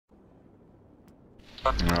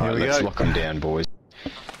Alright, let's lock them down, boys.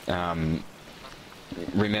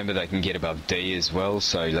 Remember they can get above D as well,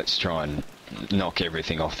 so let's try and knock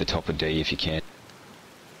everything off the top of D if you can.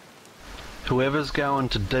 Whoever's going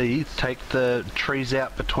to D, take the trees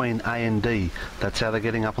out between A and D. That's how they're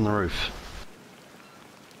getting up on the roof.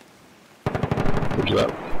 Roger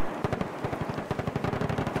that.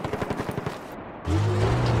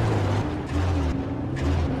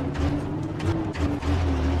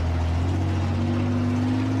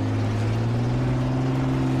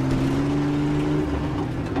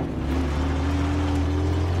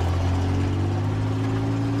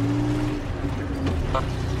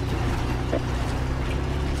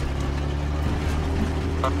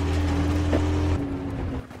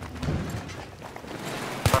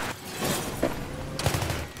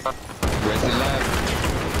 Where's the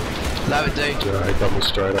lab? Lab at D. Yeah, double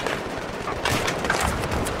straight up.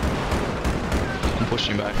 I'm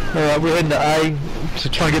pushing back. Alright, we're heading to A, so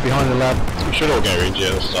try and get behind the lab. We should all go in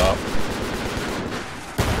here to start.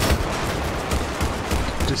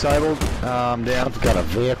 Disabled, down. I've got a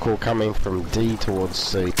vehicle coming from D towards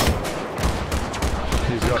C. He's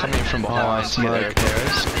got Coming from behind. smoke. There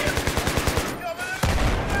is.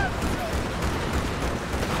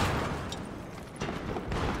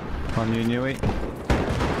 On you, Newey.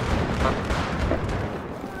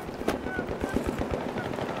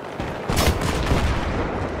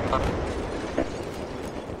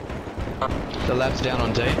 The lab's down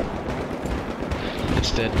on D.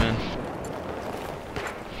 It's dead, man.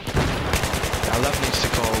 Our lab needs to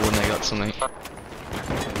call when they got something.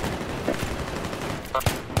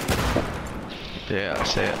 Yeah, I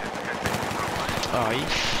see it. Oh,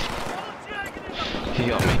 he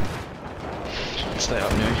got me. Stay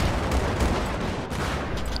up,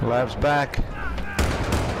 New. Lab's back.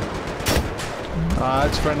 Ah,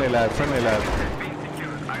 it's friendly lab, friendly lab.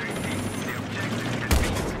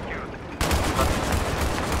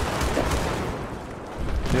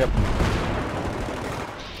 Yep.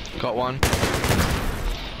 Got one.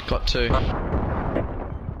 Got two.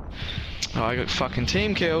 Oh, I got fucking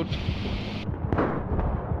team killed.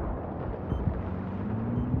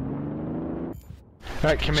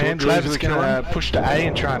 Alright, command, So lab's can gonna push to A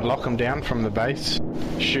and try and lock them down from the base.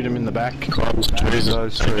 Shoot them in the back. Climbs trees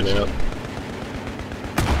Those taken trees. out.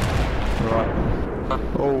 Right.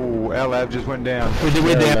 Oh, our lab just went down.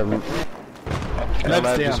 We're down. Um, Our Lab's lab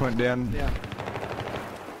down. just went down.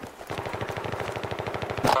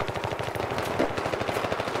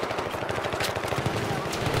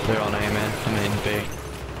 They're on A, man. I'm in B.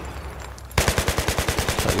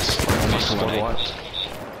 That was Squad wiped.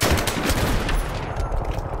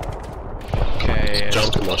 Okay,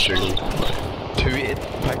 Jump and not shooting. 2 hit,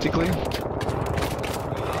 practically.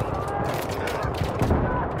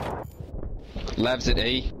 Labs at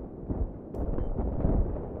E.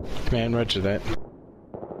 Command, roger that.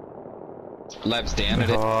 Labs down at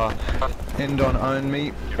it. Endon own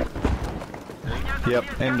me. Yep,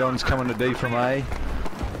 Endon's coming to D from A.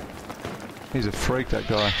 He's a freak, that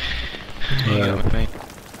guy. You got with me.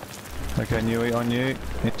 Okay, Newey, on you.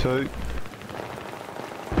 Hit 2.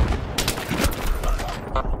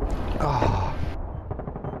 Oh.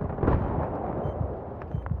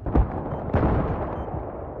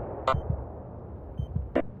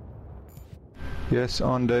 Yes,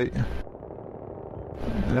 on D.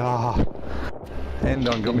 Ah.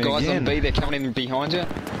 Endon got me Guys again. on B, they're coming in behind you.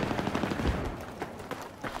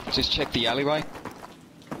 Just check the alleyway.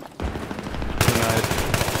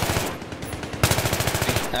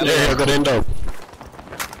 Yeah, I got endo.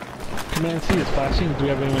 Command C is flashing. Do we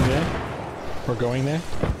have anyone there? We're going there.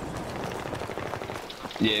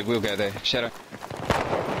 Yeah, we'll go there. Shadow.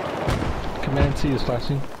 Command C is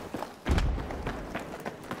flashing.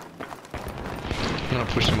 I'm gonna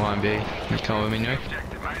push them behind B. You come with me, New.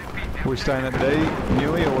 We staying at D,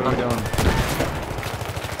 Newey, or what are we doing?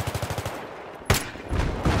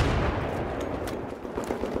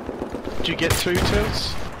 Did you get 2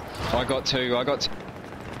 tilts? I got two.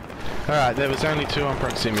 Alright, there was only 2 on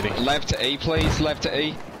proximity. Lab to E, please. Lab to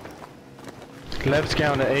E. Lab's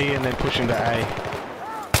going to E and then pushing to A.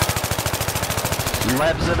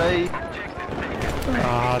 Labs at E.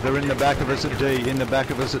 Ah, they're in the back of us at D, in the back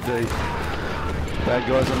of us at D. Bad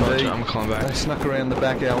guys on D. Roger, I'm coming back. They snuck around the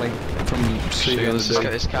back alley from C Sure, to let's just D.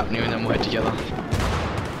 get this cap, New, and then work together.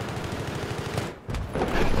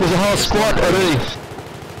 There's a whole squad at E.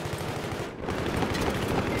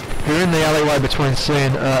 You're in the alleyway between C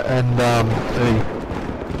and E.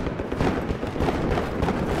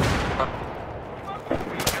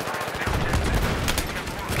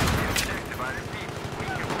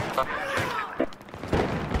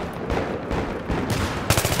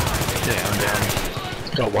 Yeah, I'm down.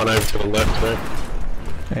 Got one over to the left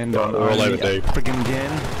there. End on We're all only over D.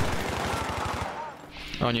 again.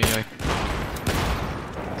 On you, yo.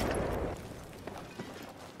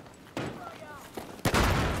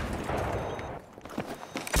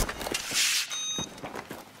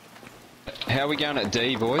 How are we going at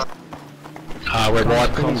D, boys? We're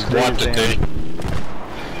wiped at D.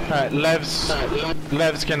 Alright,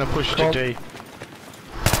 Lev's gonna push to D.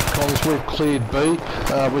 Comms, we've cleared B.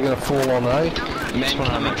 We're going to fall on A. Man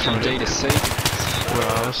coming from D to C.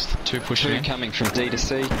 Last. Two pushing Two in. coming from D to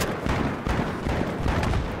C.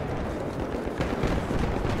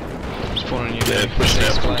 Spawn on you, Yeah, yo. pushing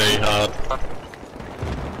out from D hard.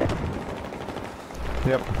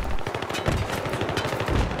 Yep.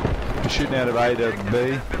 We're shooting out of A to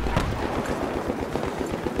B.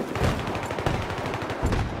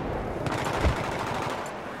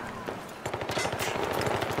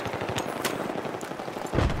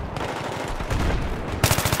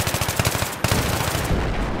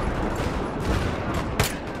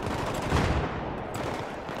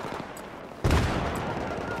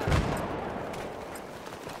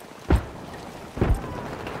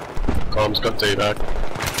 Com's got D back.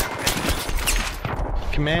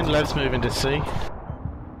 Command, Lev's moving to C.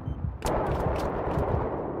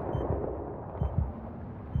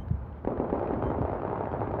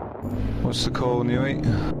 What's the call, Newey?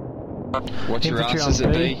 What's your Infantry answers on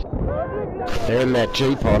at B. B? They're in that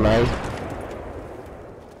Jeep on A.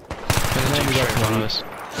 There's a Jeep straight in front of us.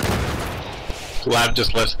 Lab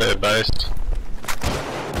just left their base.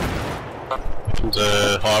 It's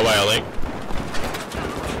a highway, I think.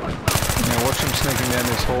 Now watch them sneaking down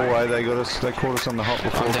this hallway. They caught us on the hop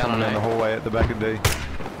before I'm down coming on down A. the hallway at the back of D.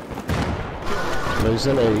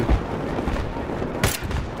 Losing E.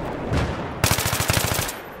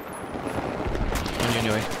 On you,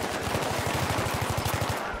 anyway.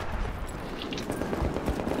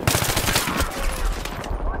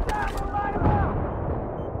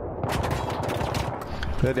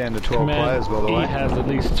 They're down to 12 Command, players, by the E way. has at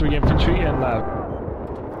least 3 infantry and Lev.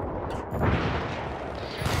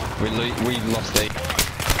 We lost D.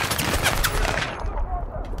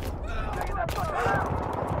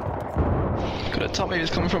 Could have told me he was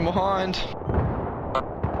coming from behind.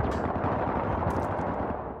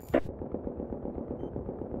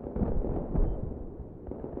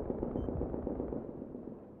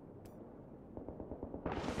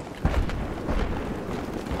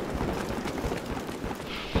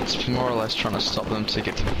 It's more or less trying to stop them to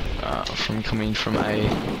get from coming from A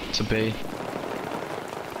to B.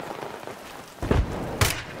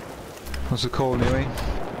 What's the call, Newey?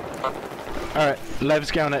 Alright,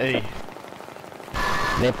 Lev's going to E.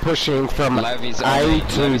 They're pushing from Lav is A only-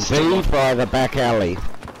 to Lav is still B on. via the back alley.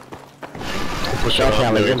 Pushing Back up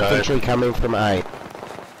alley, Newey, Dave. infantry coming from A.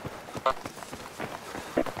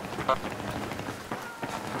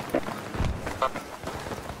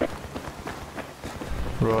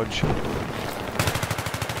 Rog.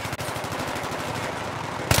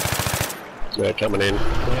 They're coming in.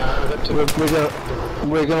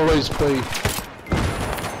 We're going to lose B.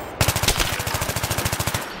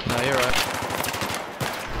 No, you're right.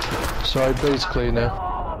 Sorry, B's clear now.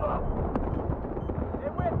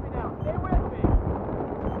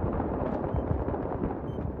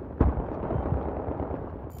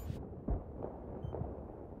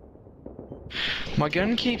 My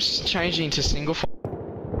gun keeps changing to single fire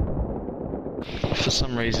for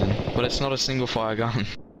some reason, but it's not a single fire gun.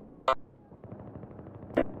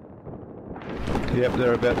 Yep,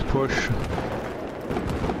 they're about to push.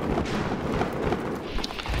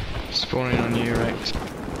 Spawning on you, Rex.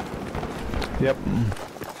 Yep.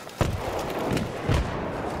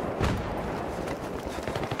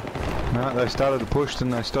 No, they started to push, then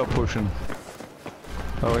they stopped pushing.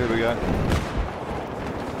 Oh, here we go.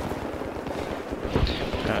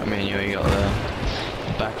 Alright, me and you got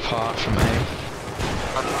the back part from A.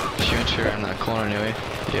 If you enter around that corner, anyway.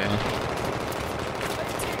 Yeah.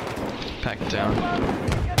 Pack down.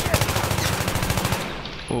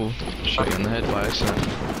 Ooh, shot you in the head by accident.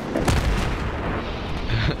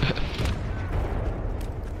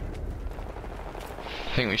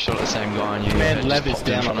 I think we shot at the same guy on you. Man, just Lev is popped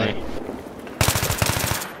in down on front of me. me.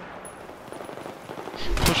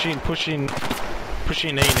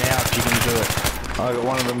 Pushing E now if you can do it. I got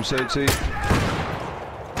one of them, CT.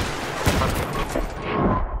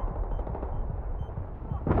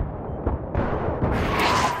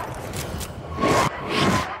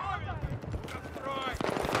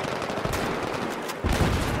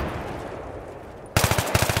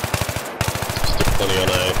 Still plenty on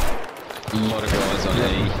A. A lot of guys on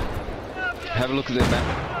E. Have a look at their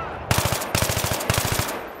map.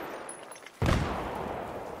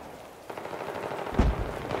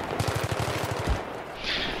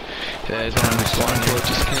 There's one on this line.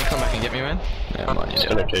 Just can you come back and get me, man? Yeah, mine, Just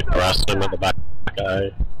gonna keep harassing him at the back.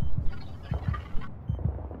 Okay.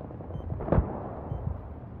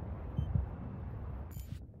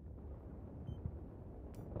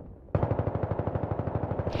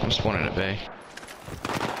 I'm spawning at B.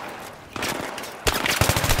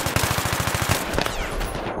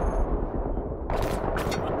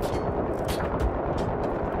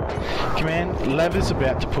 Command, Lever's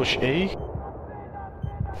about to push E.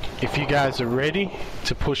 If you guys are ready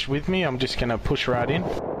to push with me, I'm just gonna push right in.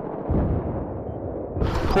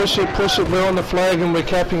 Push it, we're on the flag and we're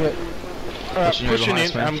capping it. Alright, pushing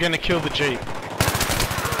in, I'm gonna kill the Jeep.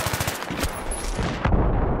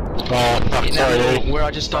 Oh, fuck, sorry. Where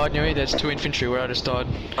I just died, Newey, there's 2 infantry where I just died.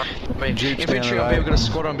 Infantry on B, we've got a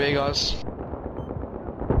squad on B, guys.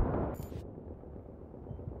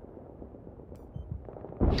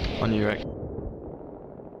 On you, Rick.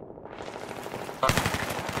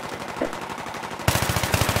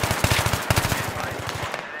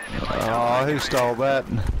 Oh, who stole that?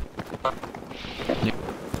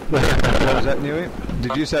 What was that, Newey?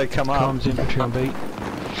 Did you say come up? Comms infantry on B.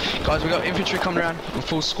 Guys, we got infantry coming around.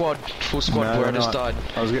 Full squad No, where I just died.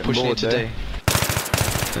 I was getting pushing bored into there. D.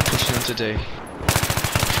 They're pushing into D.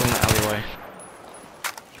 From the alleyway.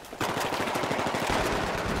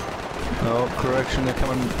 Oh, correction, they're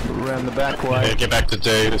coming around the back way. Yeah, get back to D,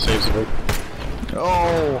 it seems to be.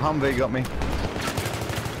 Oh, Humvee got me.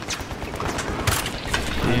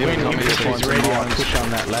 Yeah, when Humvee's infantry's fine, ready, I'll mines. push on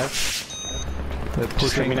that Lev. They're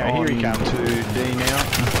Just let me pushing know, on here he comes. to D now.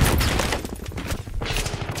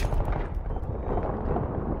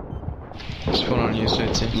 Spawn on you,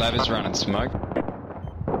 Suitsy. Lava's running smoke.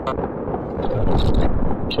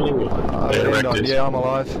 Killing me. Yeah, I'm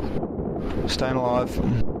alive. Staying alive.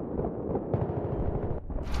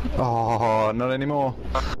 Oh, not anymore.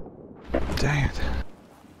 Dang it.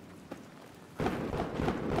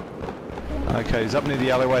 Okay, he's up near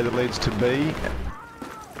the alleyway that leads to B.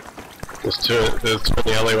 There's two in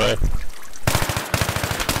the alleyway.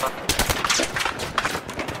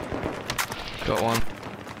 Got one.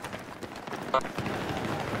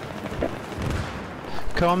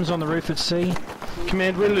 Comms on the roof at C.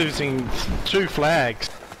 Command, we're losing 2 flags.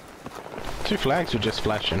 2 flags were just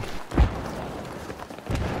flashing.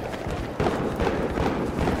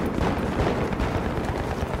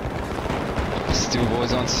 Still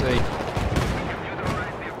boys on C.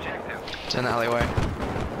 It's in the alleyway.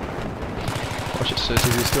 Watch it, Suitsy.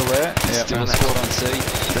 Is he still there? Yeah. Still a squad on C.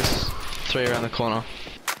 There's 3 around the corner.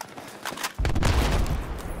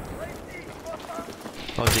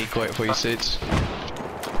 I'll decoy it for you, Suits.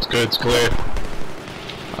 It's good, it's clear.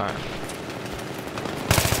 Alright.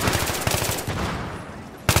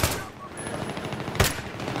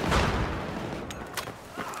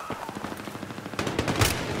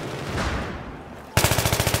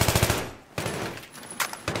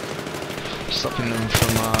 Stopping them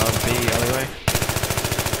from B alleyway.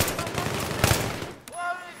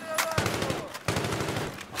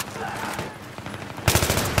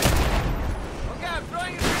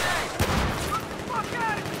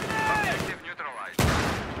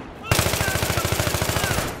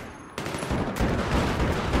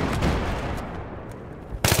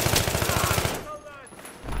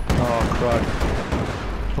 Oh, crud.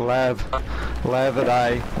 Lav at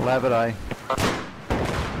A. Lav at A.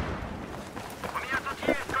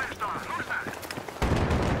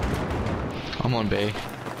 I'm on B.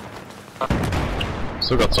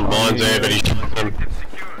 Still got some mines there, but he's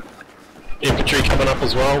infantry coming up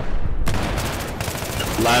as well.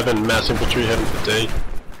 Lab and mass infantry heading for D.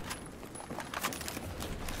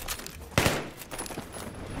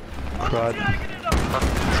 Crud.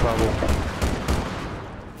 Trouble.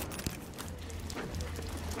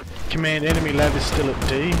 Command, enemy Lev is still at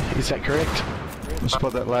D, is that correct?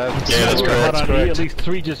 Spot that Lav. Yeah, that's correct. Hot on E, at least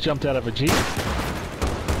 3 just jumped out of a Jeep.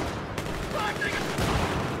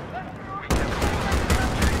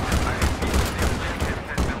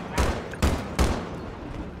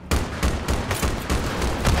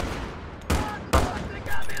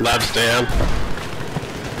 Lab's down.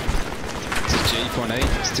 It's a Jeep on E.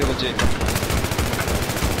 Still a Jeep.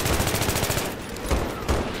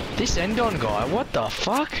 This Endon guy, what the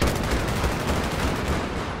fuck?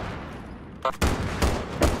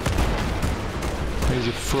 He's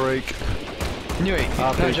a freak. Newey,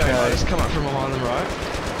 no RPK. joke, I just come up from behind them, right?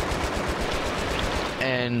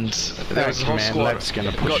 And there was a whole Command, squad. Lev's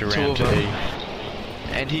gonna push got 2 around of to them. E.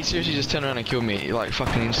 And he seriously just turned around and killed me, like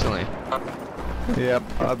fucking instantly. Yep,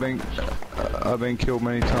 I've been killed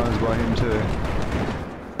many times by him too.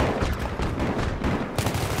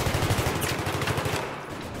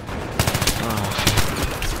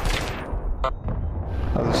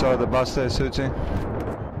 side of the bus there, Suitsy.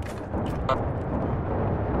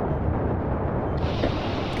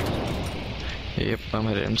 Yep,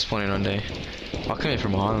 I'm spawning on D. I'll come in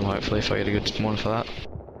from behind them hopefully if I get a good spawn for that.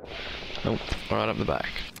 Nope, right up the back.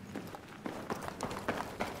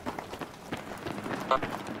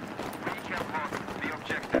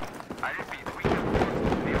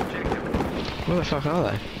 Where the fuck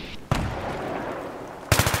are they?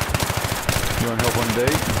 You want help on D?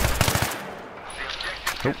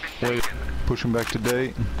 Nope, wait. Pushing back to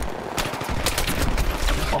D.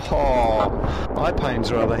 Oh, eye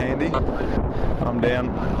pain's rather handy. I'm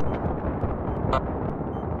down.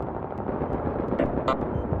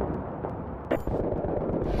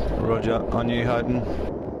 Roger, on you, Houghton.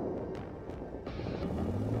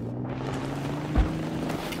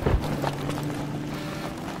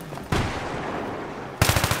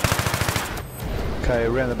 Okay,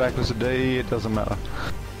 around the back was a D, it doesn't matter.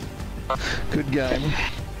 Good game.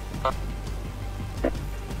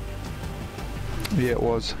 Yeah, it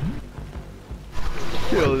was.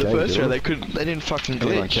 Yeah, well, the first round they didn't fucking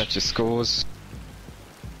Everyone glitch. catch the scores.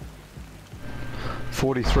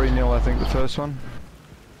 43-0 I think the first one.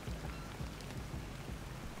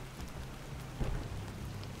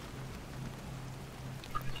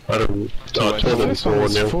 I don't. The first one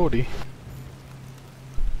was 40.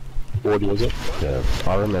 40 was it? Yeah,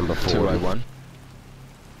 I remember 40. 201.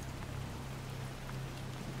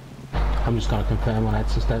 I'm just gonna confirm on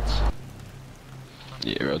ADS stats.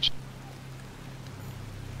 Yeah, Roger.